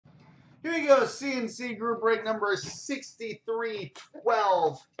Here we go, CNC group break number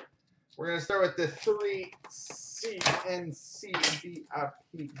 6312. We're going to start with the 3 CNC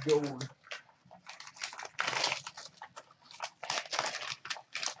VIP gold.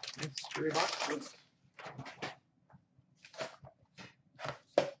 Mystery boxes.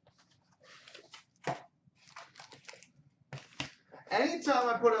 Anytime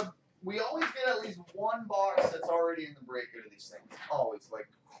I put a, we always get at least one box that's already in the breaker to these things. Always, like,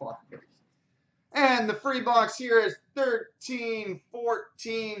 quantity. And the free box here is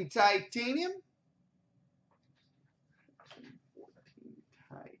 1314 titanium. 1314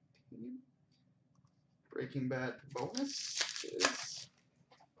 titanium. Breaking Bad bonus is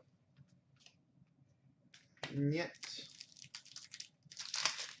Yet.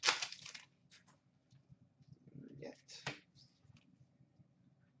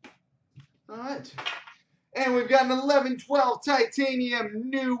 All right. And we've got an 1112 titanium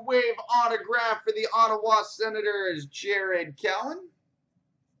new wave autograph for the Ottawa Senators, Jared Cowan.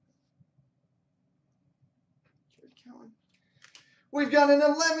 We've got an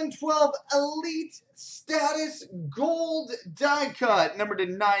 1112 elite status gold die cut, number to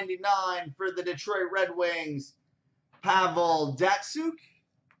 99 for the Detroit Red Wings, Pavel Datsyuk.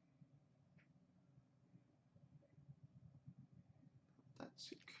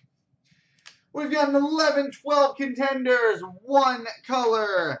 We've got an 11-12 contenders, one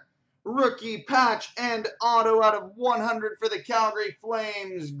color, rookie patch and auto out of 100 for the Calgary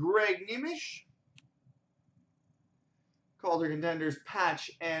Flames, Greg Nemish. Calder contenders,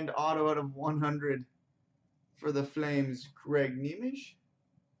 patch and auto out of 100 for the Flames, Greg Nemish.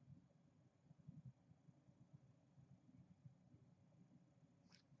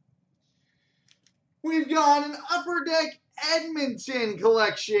 We've got an Upper Deck Edmonton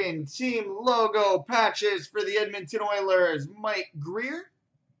collection. Team logo patches for the Edmonton Oilers, Mike Greer.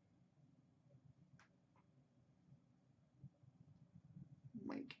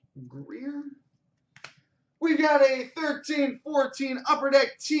 We've got a 13-14 Upper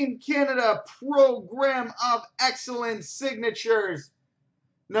Deck Team Canada Program of Excellence signatures.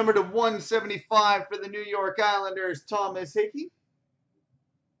 Number to 175 for the New York Islanders, Thomas Hickey.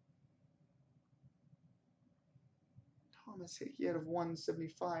 Hickey out of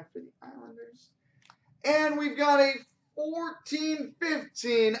 175 for the Islanders. And we've got a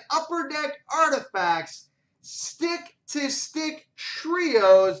 14-15 Upper Deck Artifacts stick-to-stick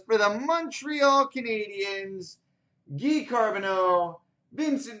trios for the Montreal Canadiens, Guy Carbonneau,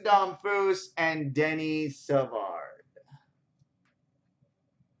 Vincent Damphousse, and Denny Savard.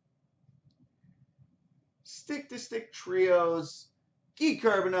 Stick-to-stick trios, Guy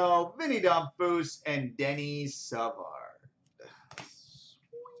Carbonneau, Vinny Damphousse, and Denny Savard.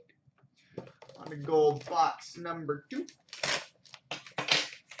 On to gold box number 2.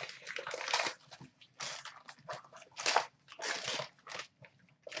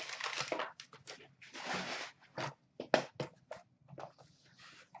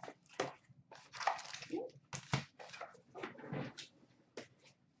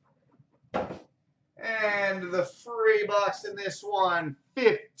 And the free box in this one,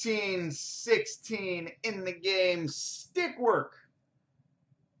 15-16 in the game stick work.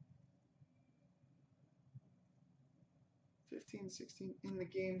 15-16 in the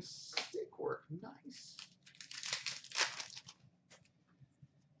game stick work. Nice.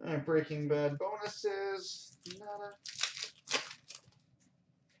 And Breaking Bad bonuses. Nada.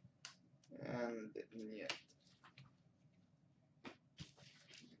 And Yet.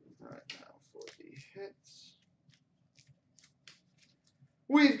 Alright, now for the hits.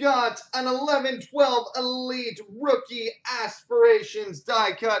 We've got an 11-12 Elite Rookie Aspirations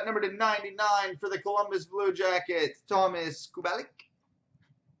die cut, number to 99 for the Columbus Blue Jackets, Tomas Kubalik.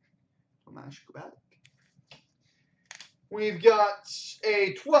 We've got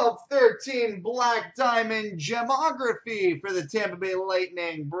a 12-13 Black Diamond Gemography for the Tampa Bay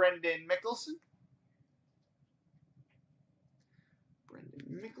Lightning, Brendan Mickelson.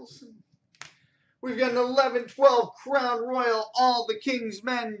 We've got an 11-12 Crown Royal All the King's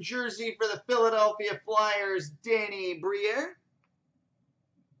Men jersey for the Philadelphia Flyers, Danny Briere.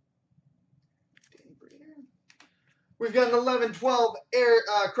 We've got an 11-12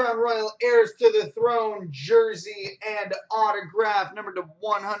 Crown Royal Heirs to the Throne jersey and autograph, number to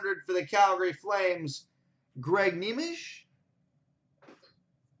 100 for the Calgary Flames, Greg Nemish.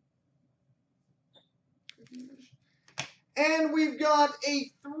 And we've got a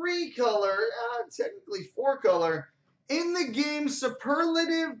 3-color, technically 4-color, in the game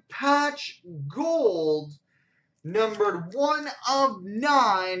Superlative Patch Gold, numbered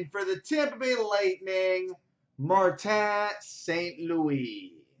 1/9 for the Tampa Bay Lightning, Martin St.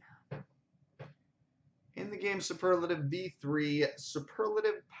 Louis. Big Game Superlative V3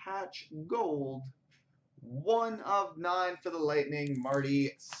 Superlative Patch Gold. 1/9 for the Lightning,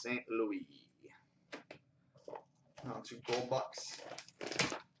 Marty St. Louis. On to Gold Box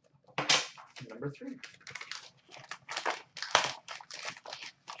number 3.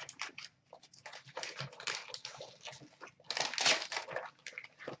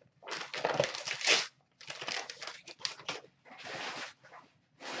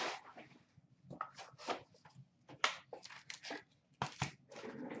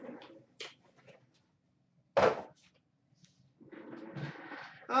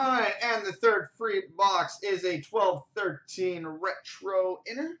 Alright, and the third free box is a 12/13 Retro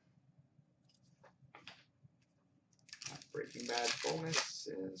Inner. Breaking Bad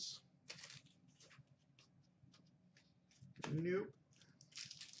bonuses. Nope.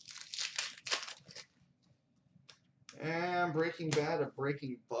 And Breaking Bad, a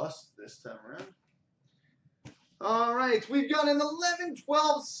breaking bust this time around. Alright, we've got an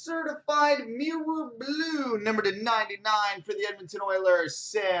 11/12 certified mirror blue, number to 99 for the Edmonton Oilers,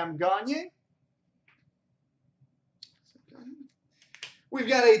 Sam Gagner. We've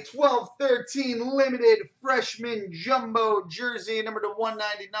got a 12/13 limited freshman jumbo jersey, number to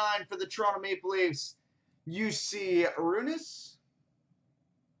 199 for the Toronto Maple Leafs, UC Runas.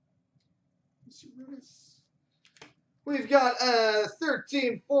 We've got a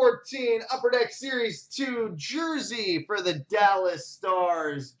 13/14 Upper Deck Series 2 jersey for the Dallas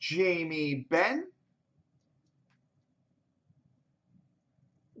Stars, Jamie Benn.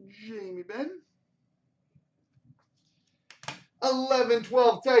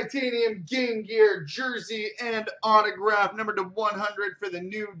 11/12 titanium Game Gear jersey and autograph, number to 100 for the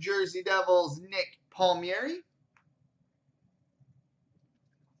New Jersey Devils, Nick Palmieri.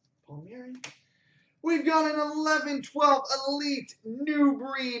 We've got an 11/12 Elite New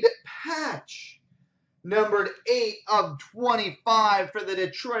Breed patch, numbered 8/25 for the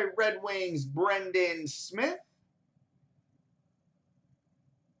Detroit Red Wings, Brendan Smith.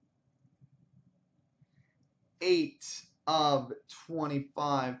 Eight of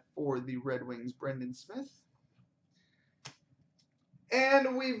 25 for the Red Wings, Brendan Smith.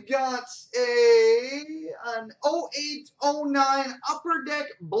 And we've got an 08/09 Upper Deck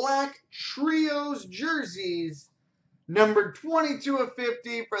Black Trios jerseys, number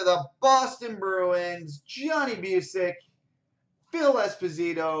 22/50 for the Boston Bruins, Johnny Busick, Phil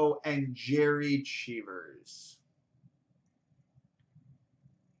Esposito, and Jerry Cheevers.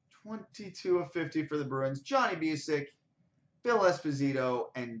 22/50 for the Bruins, Johnny Busick, Phil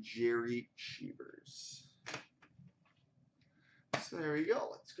Esposito, and Jerry Cheevers. So there we go.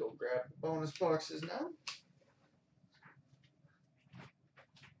 Let's go grab the bonus boxes now.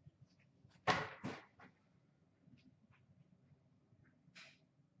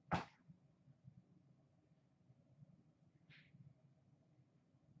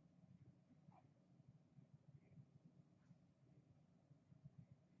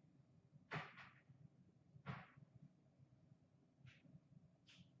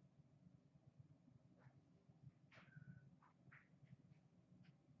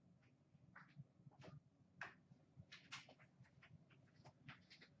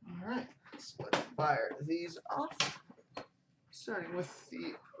 Alright, so let's fire these off. Starting with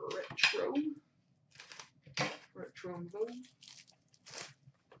the retro mode.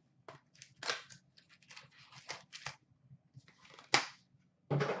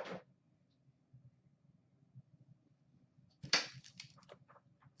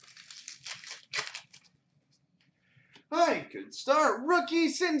 Alright, good start. Rookie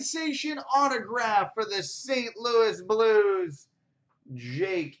sensation autograph for the St. Louis Blues,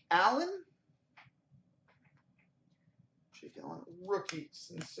 Jake Allen. Rookie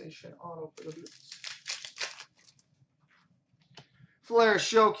sensation auto for the Blues. Flair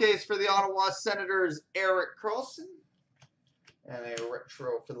showcase for the Ottawa Senators, Erik Karlsson. And a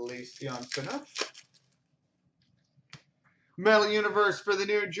retro for the Leafs, Dion Phaneuf. Metal Universe for the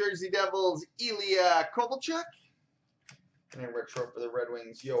New Jersey Devils, Ilya Kovalchuk. And a retro for the Red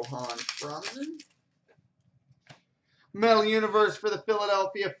Wings, Johan Franzen. Metal Universe for the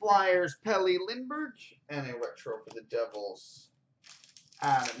Philadelphia Flyers, Pelle Lindbergh. And a retro for the Devils,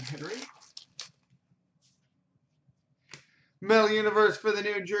 Adam Henry. Metal Universe for the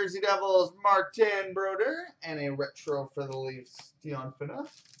New Jersey Devils, Martin Brodeur. And a retro for the Leafs, Dion Phaneuf.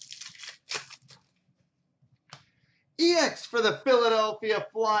 EX for the Philadelphia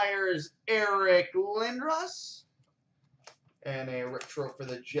Flyers, Eric Lindros. And a retro for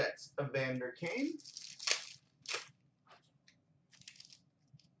the Jets, Evander Kane.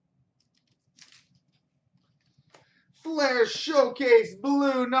 Flair Showcase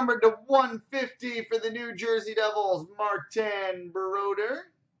Blue, numbered to 150 for the New Jersey Devils, Martin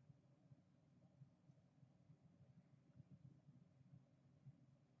Brodeur.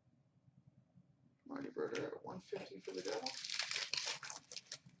 Marty Brodeur at 150 for the Devils.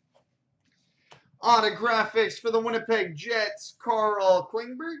 Autographics for the Winnipeg Jets, Carl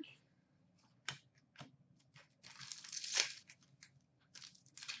Klingberg.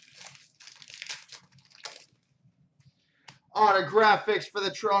 Autographics for the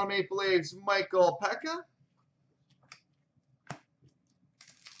Toronto Maple Leafs, Michael Pekka.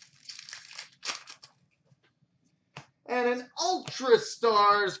 And an Ultra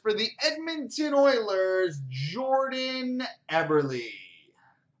Stars for the Edmonton Oilers, Jordan Eberle.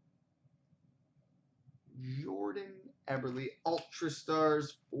 Jordan Eberle, Ultra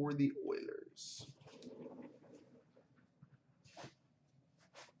Stars for the Oilers.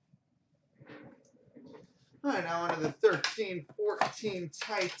 All right, now on to the 13-14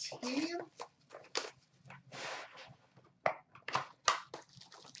 Titanium.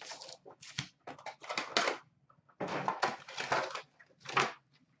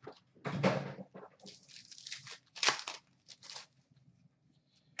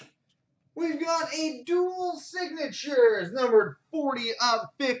 We've got a dual signatures, numbered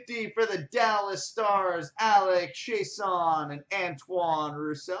 40/50 for the Dallas Stars, Alex Chiasson and Antoine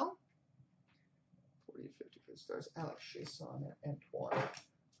Roussel. 40/50 for the Stars, Alex Chiasson and Antoine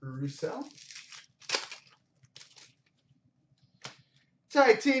Roussel.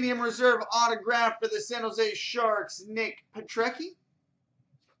 Titanium Reserve autograph for the San Jose Sharks, Nick Petrecki.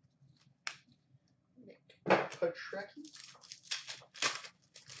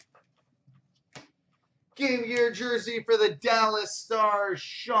 Game Gear jersey for the Dallas Stars,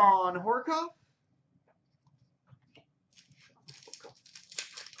 Sean Horkoff.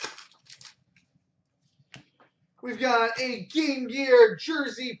 We've got a Game Gear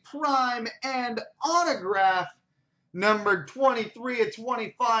jersey prime and autograph, numbered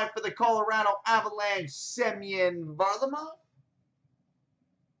 23/25 for the Colorado Avalanche, Semyon Varlamov.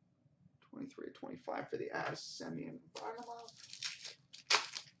 23/25 for the Avs, Semyon Varlamov.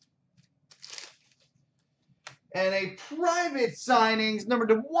 And a private signings, numbered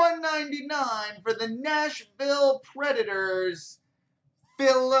to 199 for the Nashville Predators,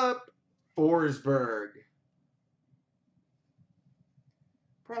 Philip Forsberg.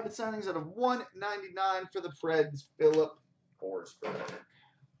 Private signings out of 199 for the Preds, Philip Forsberg.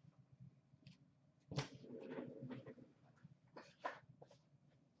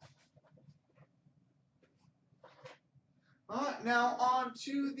 All right, now on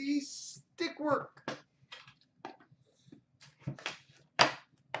to the stick work.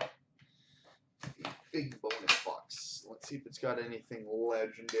 Big bonus box. Let's see if it's got anything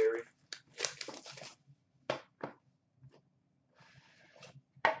legendary.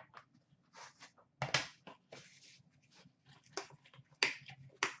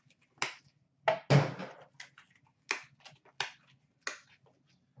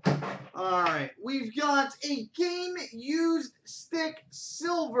 All right, we've got a game used stick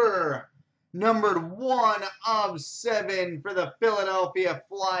silver, numbered 1/7 for the Philadelphia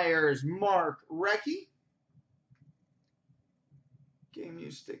Flyers, Mark Recchi. Game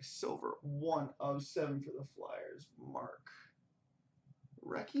used stick silver, 1/7 for the Flyers, Mark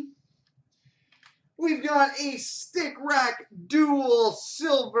Recchi. We've got a stick rack dual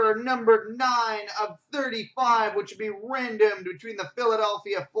silver, numbered 9/35, which would be random between the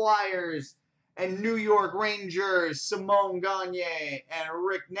Philadelphia Flyers and New York Rangers, Simone Gagne and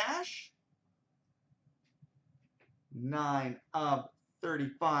Rick Nash.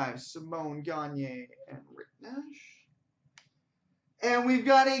 9/35, Simone Gagne and Rick Nash. And we've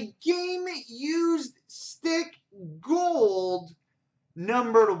got a game used stick gold,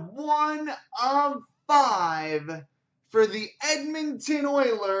 numbered 1/5 for the Edmonton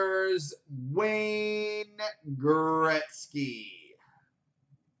Oilers, Wayne Gretzky.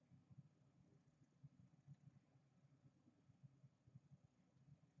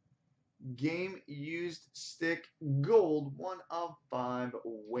 Game used stick gold, 1/5,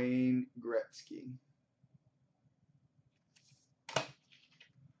 Wayne Gretzky.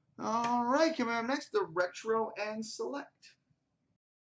 All right, coming up next, the Retro and Select.